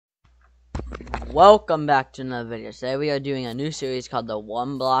Welcome back to another video. Today we are doing a new series called the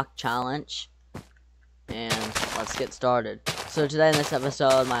One Block Challenge, and let's get started. So today in this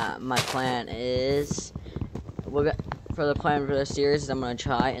episode, my plan is for this series, I'm gonna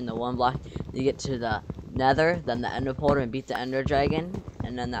try in the one block to get to the Nether, then the Ender Portal, and beat the Ender Dragon,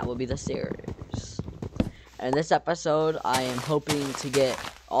 and then that will be the series. And in this episode, I am hoping to get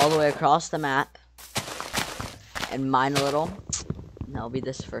all the way across the map and mine a little. And that'll be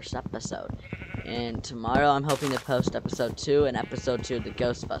this first episode. And tomorrow I'm hoping to post episode 2 and episode 2 of the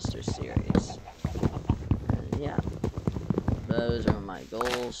Ghostbusters series. And yeah, those are my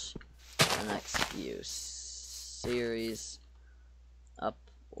goals for the next few series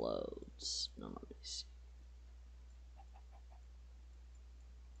uploads. No, let me see.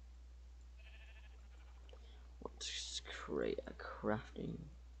 Let's create a crafting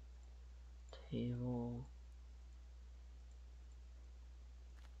table.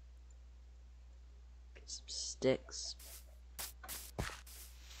 Get some sticks.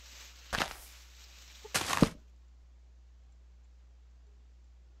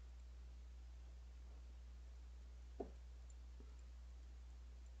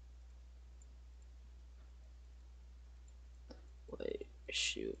 Wait,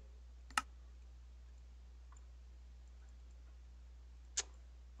 shoot.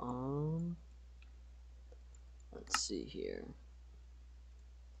 Let's see here.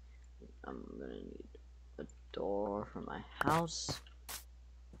 I'm gonna need a door for my house.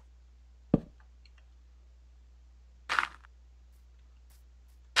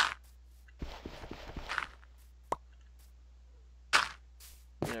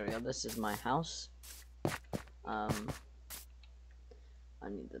 There we go, this is my house. I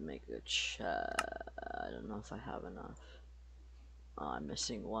need to make a chest. I don't know if I have enough. Oh, I'm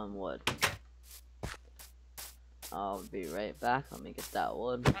missing one wood. I'll be right back. Let me get that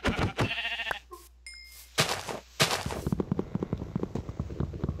wood.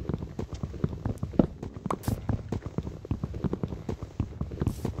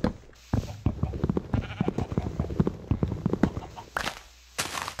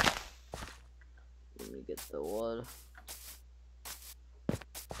 Let me get the wood.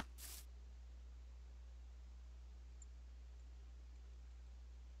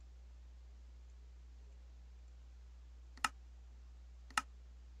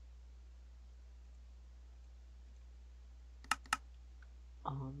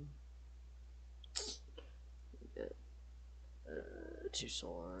 Get 2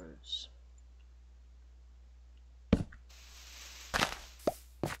 swords.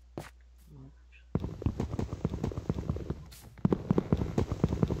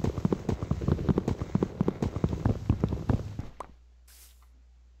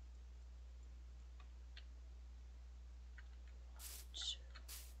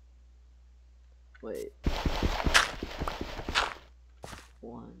 Wait.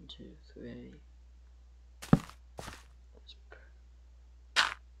 1, 2, 3.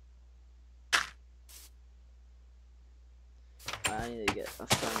 I need to get a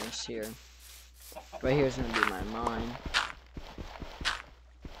furnace here. Right here is gonna be my mine.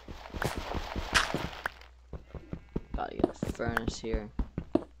 Gotta get a furnace here.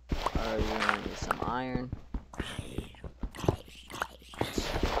 Already gonna need some iron.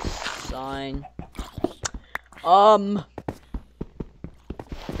 Sign.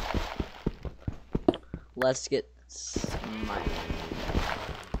 Let's get mining.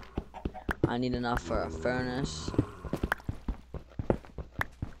 I need enough for a furnace.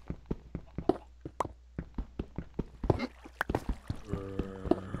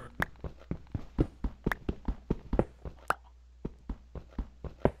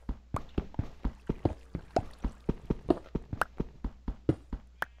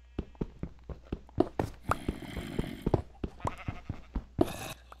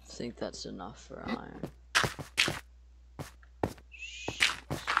 I think that's enough for iron.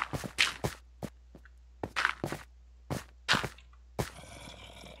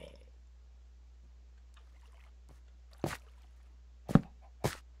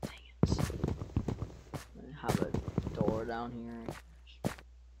 Dang it. I have a door down here.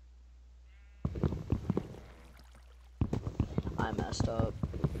 I messed up.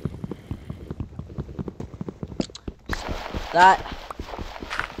 So that.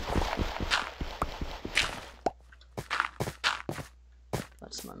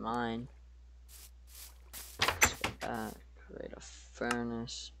 That's my mine. Let's get that. Create a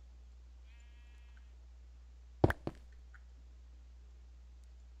furnace.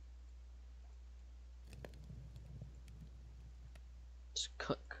 Let's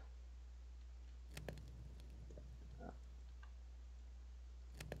cook.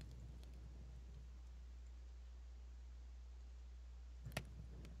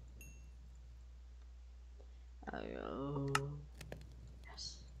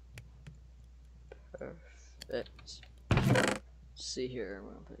 Perfect. Let's see here,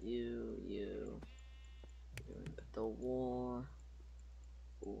 we're gonna put you. We're gonna put the wool,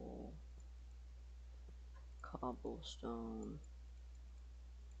 cobblestone,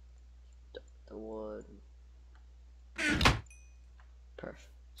 the wood. Perfect.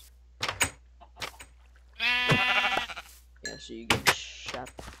 Yeah, so you get shut.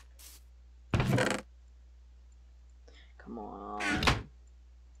 Come on.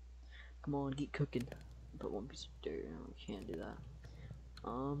 Come on, get cooking. Put one piece of dirt. No, we can't do that.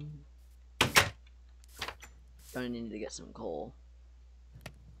 Gonna need to get some coal.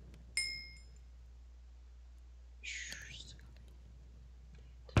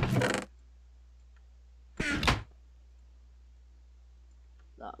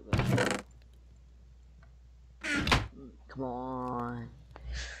 Come on.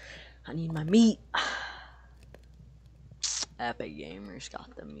 I need my meat. Epic Gamers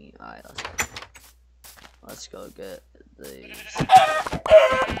got the meat. Alright, let's go get these.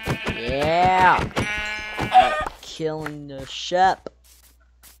 Yeah! Killing the Shep.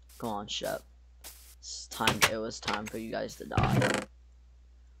 Come on, Shep. It's time. It was time for you guys to die.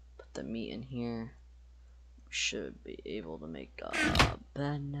 Put the meat in here. We should be able to make a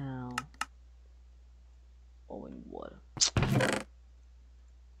bed now. Oh, and wood.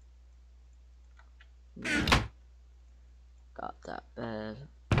 Yeah. Got that bed.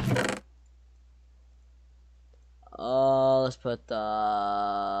 Let's put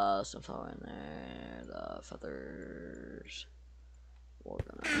the sunflower in there. The feathers. We're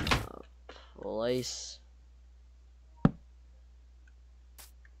gonna place.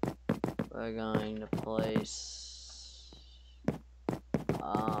 We're going to place.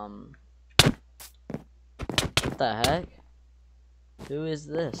 What the heck? Who is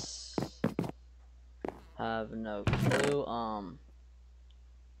this? Have no clue.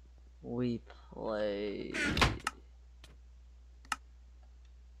 We play.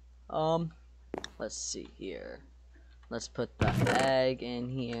 Let's see here. Let's put the egg in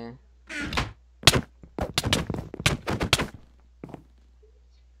here.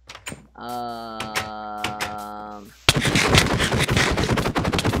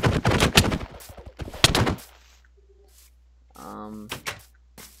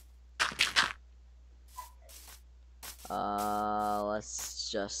 Let's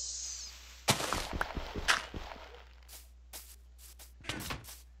just.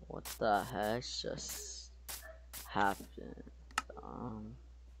 What the heck just happened?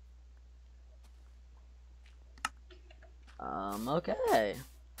 Okay.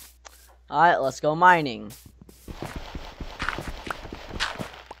 Alright, let's go mining.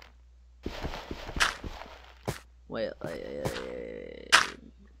 Wait.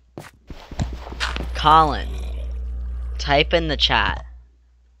 Colin, type in the chat.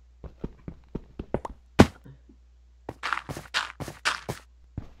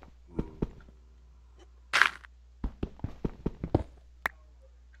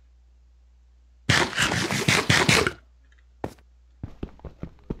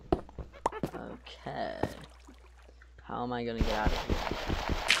 Okay. How am I gonna get out of here?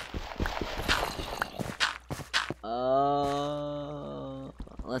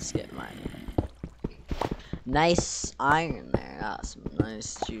 Let's get mining. Nice iron there. Ah, some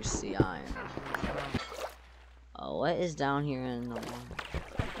nice juicy iron. What is down here in the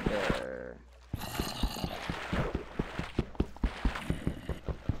water?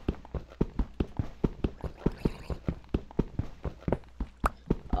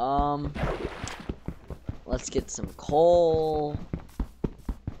 Let's get some coal.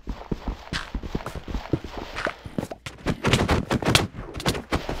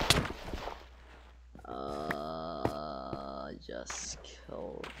 Just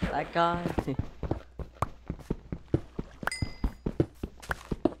kill that guy.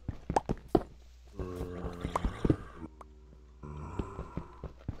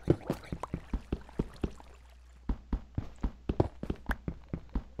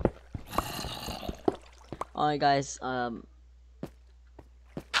 Alright guys,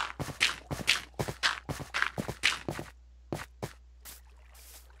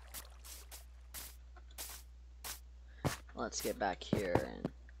 let's get back here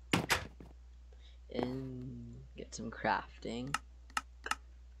and get some crafting.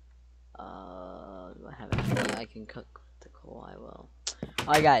 Do I have anything I can cook with the coal? I will.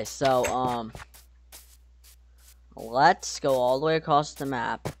 Alright guys, so let's go all the way across the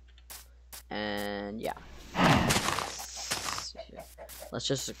map, and yeah. Let's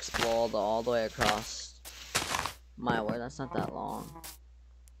just explore all the way across. My word, that's not that long.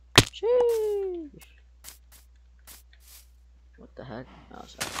 Sheesh. What the heck? Oh,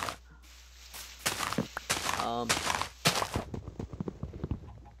 sorry. I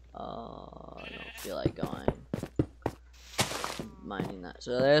don't feel like going mining that.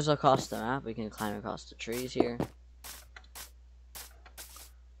 So there's across the map. We can climb across the trees here.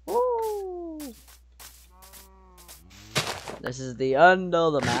 Woo! This is the end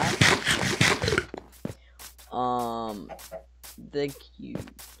of the map. Thank you.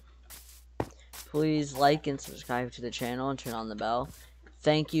 Please like and subscribe to the channel and turn on the bell.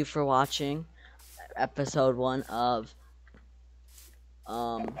 Thank you for watching episode 1 of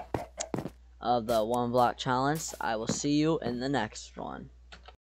the 1 block challenge. I will see you in the next one.